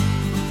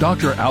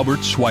Dr.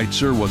 Albert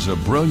Schweitzer was a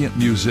brilliant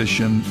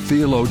musician,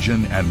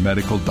 theologian, and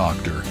medical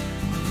doctor.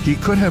 He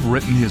could have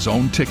written his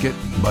own ticket,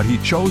 but he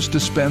chose to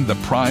spend the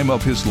prime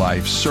of his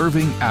life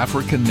serving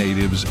African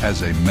natives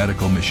as a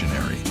medical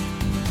missionary.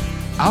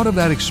 Out of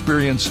that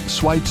experience,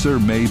 Schweitzer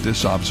made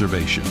this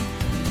observation: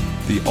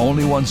 the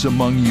only ones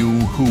among you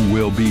who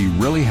will be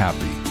really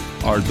happy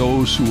are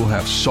those who will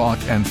have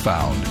sought and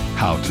found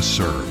how to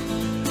serve.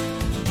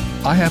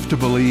 I have to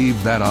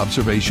believe that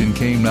observation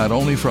came not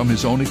only from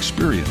his own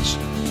experience,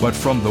 but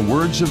from the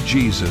words of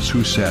Jesus,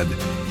 who said,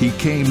 "He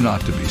came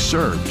not to be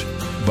served,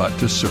 but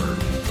to serve."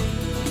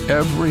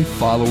 Every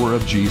follower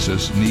of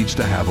Jesus needs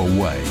to have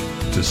a way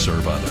to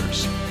serve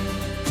others.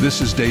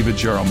 This is David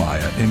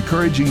Jeremiah,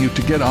 encouraging you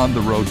to get on the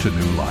road to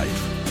new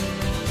life.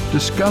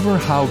 Discover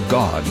how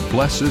God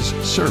blesses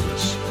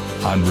service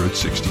on Route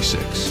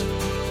 66.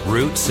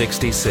 Route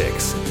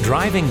 66,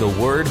 driving the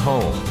word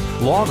home.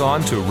 Log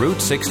on to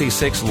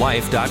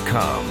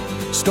Route66Life.com.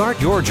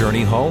 Start your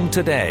journey home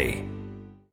today.